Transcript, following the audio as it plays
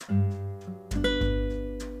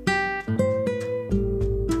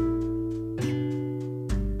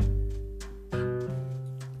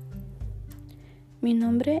Mi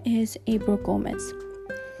nombre es April Gómez.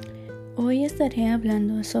 Hoy estaré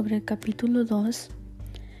hablando sobre el capítulo 2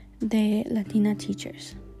 de Latina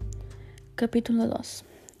Teachers. Capítulo 2.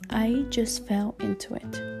 I just fell into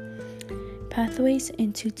it. Pathways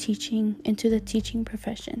into the teaching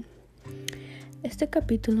profession. Este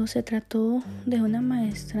capítulo se trató de una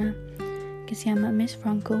maestra que se llama Miss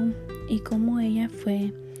Franco y cómo ella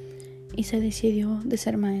fue y se decidió de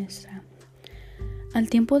ser maestra. Al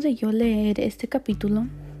tiempo de yo leer este capítulo,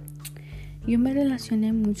 yo me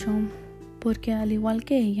relacioné mucho porque al igual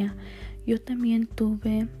que ella, yo también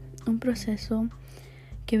tuve un proceso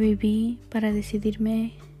que viví para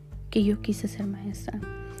decidirme que yo quise ser maestra.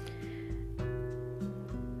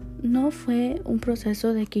 No fue un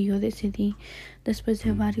proceso de que yo decidí después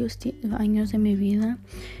de varios años de mi vida,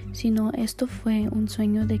 sino esto fue un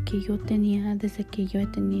sueño de que yo tenía desde que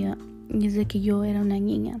yo era una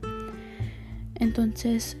niña.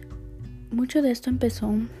 Entonces, mucho de esto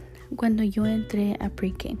empezó cuando yo entré a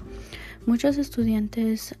pre-K. Muchos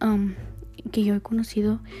estudiantes que yo he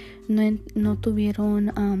conocido no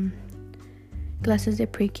tuvieron clases de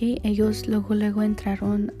pre-K. Ellos luego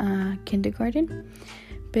entraron a kindergarten,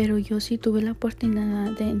 pero yo sí tuve la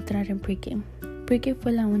oportunidad de entrar en pre-K. Pre-K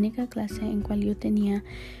fue la única clase en cual yo tenía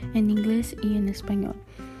en inglés y en español.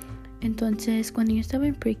 Entonces, cuando yo estaba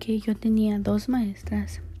en pre-K, yo tenía 2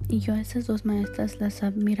 maestras y yo a esas 2 maestras las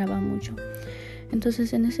admiraba mucho.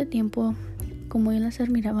 Entonces, en ese tiempo, como yo las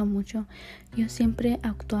admiraba mucho, yo siempre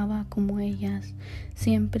actuaba como ellas.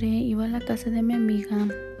 Siempre iba a la casa de mi amiga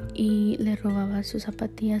y le robaba sus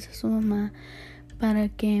zapatillas a su mamá para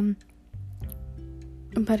que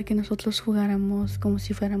nosotros jugáramos como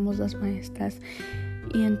si fuéramos las maestras.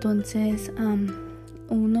 Y entonces,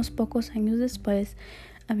 unos pocos años después,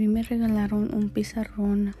 a mí me regalaron un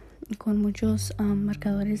pizarrón con muchos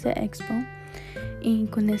marcadores de Expo, y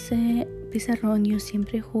con ese pizarrón yo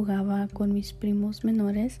siempre jugaba con mis primos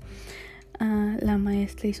menores, la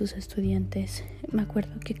maestra y sus estudiantes. Me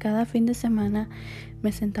acuerdo que cada fin de semana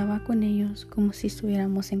me sentaba con ellos como si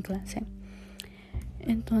estuviéramos en clase.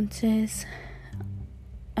 Entonces,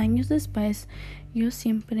 años después, yo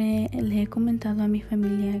siempre le he comentado a mi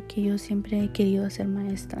familia que yo siempre he querido ser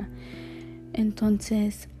maestra.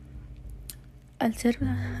 Entonces, al ser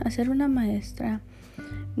una maestra,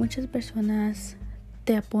 muchas personas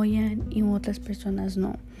te apoyan y otras personas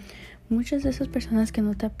no. Muchas de esas personas que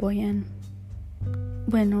no te apoyan,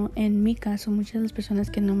 bueno, en mi caso, muchas de las personas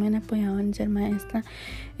que no me han apoyado en ser maestra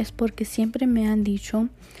es porque siempre me han dicho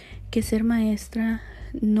que ser maestra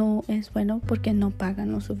no es bueno porque no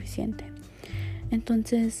pagan lo suficiente.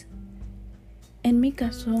 Entonces, en mi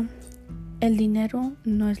caso, el dinero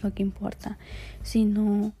no es lo que importa,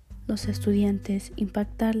 sino los estudiantes,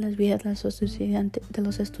 impactar las vidas de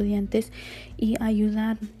los estudiantes y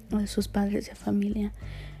ayudar a sus padres de familia.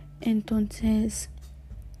 Entonces,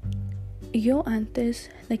 yo antes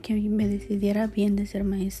de que me decidiera bien de ser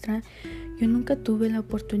maestra, yo nunca tuve la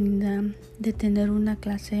oportunidad de tener una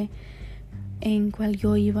clase en cual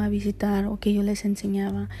yo iba a visitar o que yo les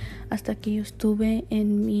enseñaba hasta que yo estuve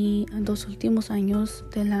en mis 2 últimos años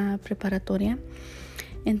de la preparatoria.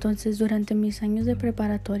 Entonces, durante mis años de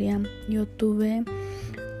preparatoria, yo tuve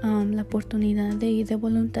la oportunidad de ir de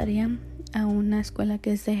voluntaria a una escuela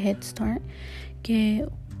que es de Head Start, que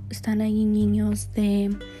están ahí niños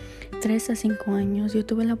de 3 a 5 años. Yo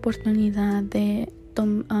tuve la oportunidad de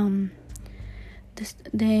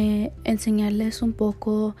enseñarles un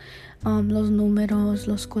poco los números,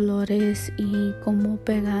 los colores y cómo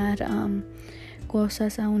pegar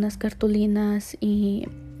cosas a unas cartulinas, y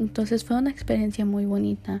entonces fue una experiencia muy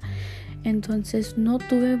bonita. Entonces no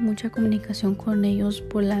tuve mucha comunicación con ellos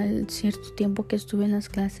por el cierto tiempo que estuve en las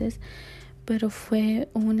clases, pero fue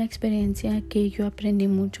una experiencia que yo aprendí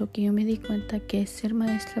mucho, que yo me di cuenta que ser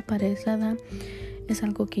maestra para esa edad es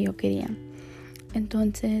algo que yo quería.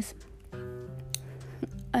 Entonces,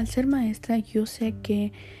 al ser maestra, yo sé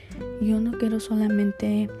que yo no quiero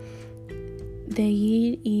solamente de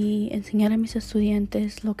ir y enseñar a mis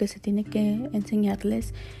estudiantes lo que se tiene que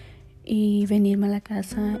enseñarles y venirme a la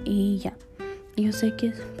casa y ya. Yo sé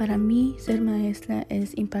que para mí ser maestra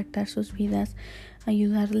es impactar sus vidas,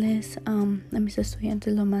 ayudarles a mis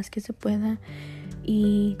estudiantes lo más que se pueda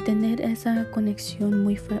y tener esa conexión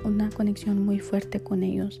una conexión muy fuerte con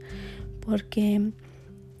ellos, porque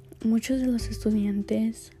muchos de los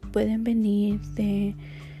estudiantes pueden venir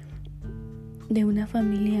de una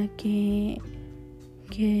familia que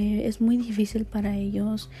es muy difícil para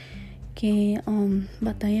ellos, que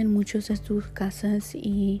batallan mucho en sus casas,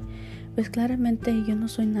 y pues claramente yo no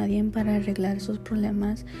soy nadie para arreglar esos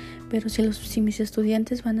problemas, pero si mis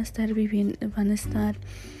estudiantes van a estar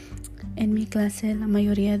en mi clase la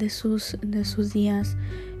mayoría de sus días.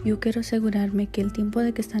 Yo quiero asegurarme que el tiempo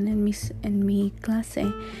de que están en mi clase,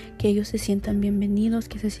 que ellos se sientan bienvenidos,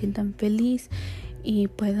 que se sientan felices y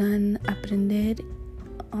puedan aprender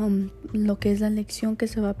lo que es la lección que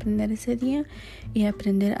se va a aprender ese día, y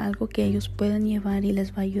aprender algo que ellos puedan llevar y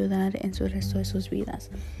les va a ayudar en su resto de sus vidas.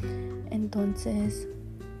 Entonces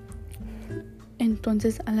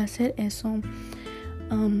al hacer eso,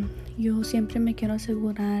 yo siempre me quiero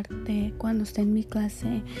asegurar de, cuando esté en mi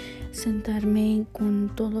clase, sentarme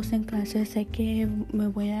con todos en clase. Sé que me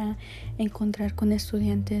voy a encontrar con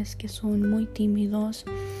estudiantes que son muy tímidos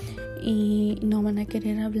y no van a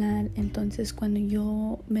querer hablar. Entonces, cuando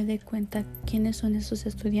yo me dé cuenta quiénes son esos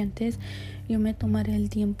estudiantes, yo me tomaré el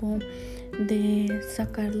tiempo de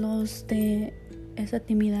sacarlos de esa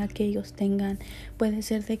timidez que ellos tengan. Puede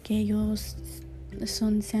ser de que ellos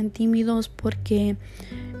sean tímidos porque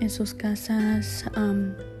en sus casas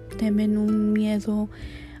temen un miedo,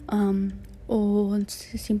 o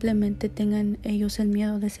simplemente tengan ellos el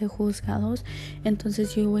miedo de ser juzgados.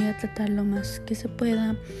 Entonces yo voy a tratar lo más que se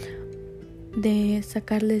pueda de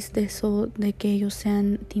sacarles de eso, de que ellos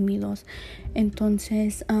sean tímidos.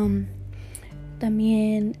 Entonces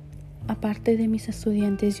también, aparte de mis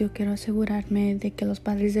estudiantes, yo quiero asegurarme de que los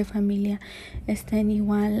padres de familia estén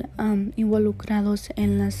igual involucrados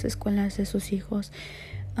en las escuelas de sus hijos.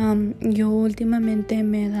 Yo últimamente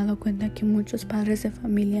me he dado cuenta que muchos padres de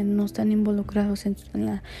familia no están involucrados en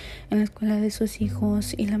la escuela de sus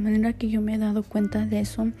hijos, y la manera que yo me he dado cuenta de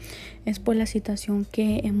eso es por la situación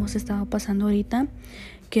que hemos estado pasando ahorita,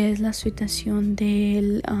 que es la situación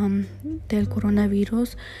del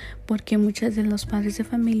coronavirus, porque muchos de los padres de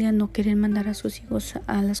familia no quieren mandar a sus hijos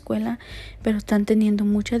a la escuela, pero están teniendo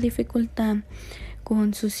mucha dificultad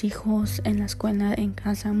con sus hijos en la escuela, en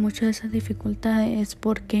casa. Mucha de esa dificultad es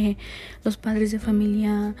porque los padres de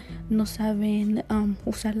familia no saben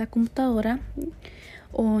usar la computadora,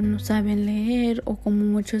 o no saben leer, o como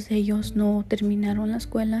muchos de ellos no terminaron la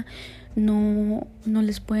escuela, no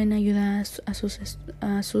les pueden ayudar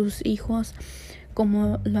a sus hijos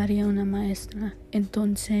como lo haría una maestra.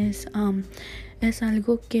 Entonces es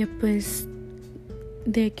algo que, pues,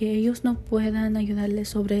 de que ellos no puedan ayudarles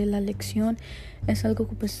sobre la lección, es algo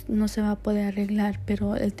que pues no se va a poder arreglar,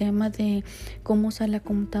 pero el tema de cómo usar la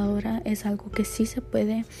computadora es algo que sí se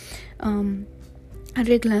puede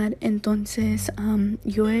arreglar. Entonces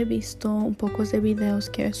yo he visto un poco de videos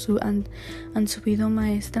que han subido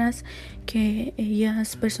maestras, que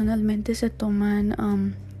ellas personalmente se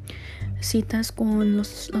toman citas con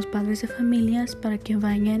los padres de familias para que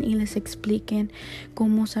vayan y les expliquen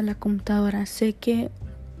cómo usar la computadora. Sé que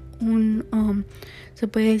se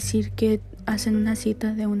puede decir que hacen una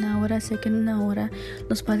cita de 1 hora. Sé que en 1 hora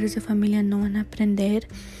los padres de familia no van a aprender,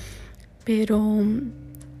 pero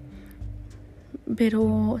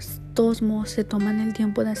todos modos se toman el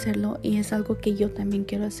tiempo de hacerlo, y es algo que yo también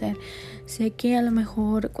quiero hacer. Sé que a lo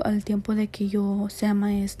mejor al tiempo de que yo sea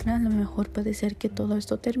maestra, a lo mejor puede ser que todo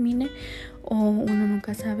esto termine, o uno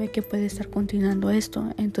nunca sabe que puede estar continuando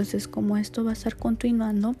esto. Entonces, como esto va a estar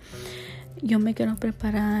continuando, yo me quiero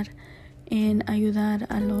preparar en ayudar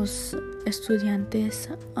a los estudiantes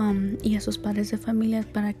y a sus padres de familia,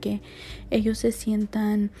 para que ellos se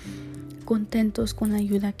sientan contentos con la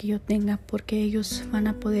ayuda que yo tenga, porque ellos van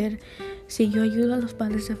a poder, si yo ayudo a los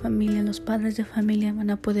padres de familia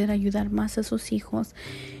van a poder ayudar más a sus hijos,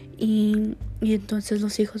 y entonces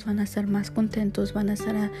los hijos van a estar más contentos, van a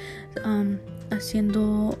estar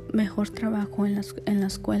haciendo mejor trabajo en la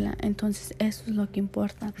escuela. Entonces eso es lo que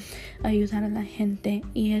importa, ayudar a la gente,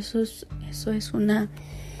 y eso es una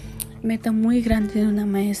meta muy grande de una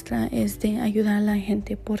maestra, es de ayudar a la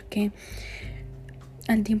gente, porque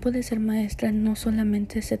al tiempo de ser maestra no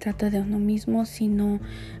solamente se trata de uno mismo, sino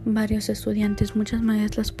varios estudiantes. Muchas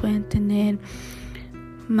maestras pueden tener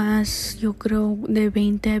más, yo creo, de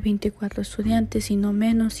 20 a 24 estudiantes, y no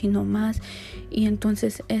menos, sino más. Y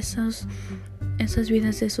entonces esas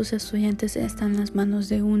vidas de esos estudiantes están en las manos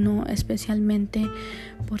de uno, especialmente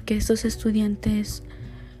porque estos estudiantes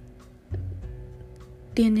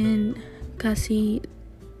tienen casi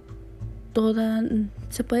toda,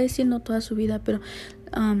 se puede decir no toda su vida, pero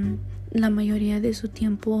la mayoría de su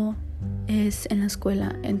tiempo es en la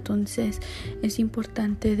escuela. Entonces es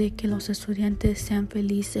importante de que los estudiantes sean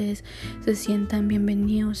felices, se sientan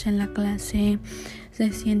bienvenidos en la clase,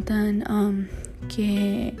 se sientan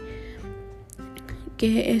que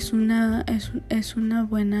es una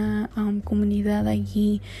buena comunidad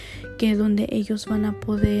allí, que donde ellos van a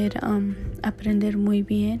poder aprender muy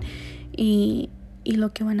bien, y y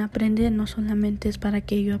lo que van a aprender no solamente es para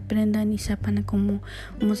que ellos aprendan y sepan cómo,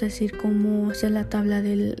 vamos a decir, cómo hacer la tabla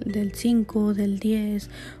del 5, del 10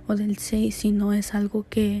 o del 6, sino es algo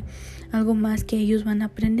más que ellos van a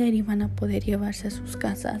aprender y van a poder llevarse a sus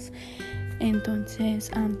casas.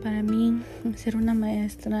 Entonces, para mí, ser una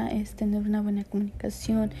maestra es tener una buena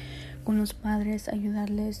comunicación con los padres,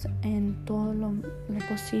 ayudarles en todo lo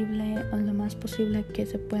posible o lo más posible que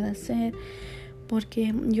se pueda hacer,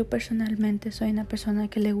 porque yo personalmente soy una persona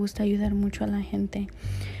que le gusta ayudar mucho a la gente.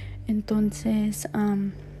 Entonces,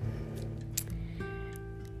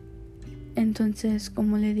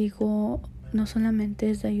 como le digo, no solamente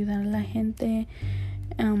es de ayudar a la gente,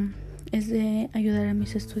 es de ayudar a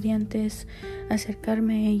mis estudiantes,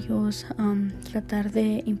 acercarme a ellos, tratar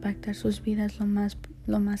de impactar sus vidas lo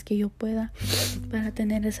más que yo pueda, para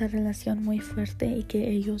tener esa relación muy fuerte y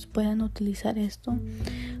que ellos puedan utilizar esto,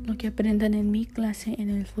 lo que aprendan en mi clase en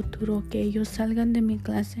el futuro, que ellos salgan de mi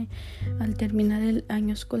clase al terminar el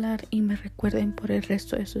año escolar y me recuerden por el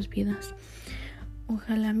resto de sus vidas.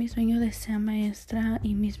 Ojalá mi sueño de ser maestra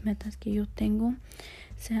y mis metas que yo tengo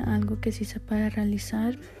sea algo que sí se pueda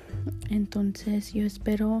realizar. Entonces yo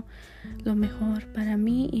espero lo mejor para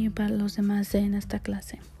mí y para los demás en esta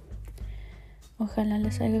clase. Ojalá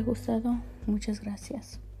les haya gustado. Muchas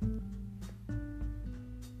gracias.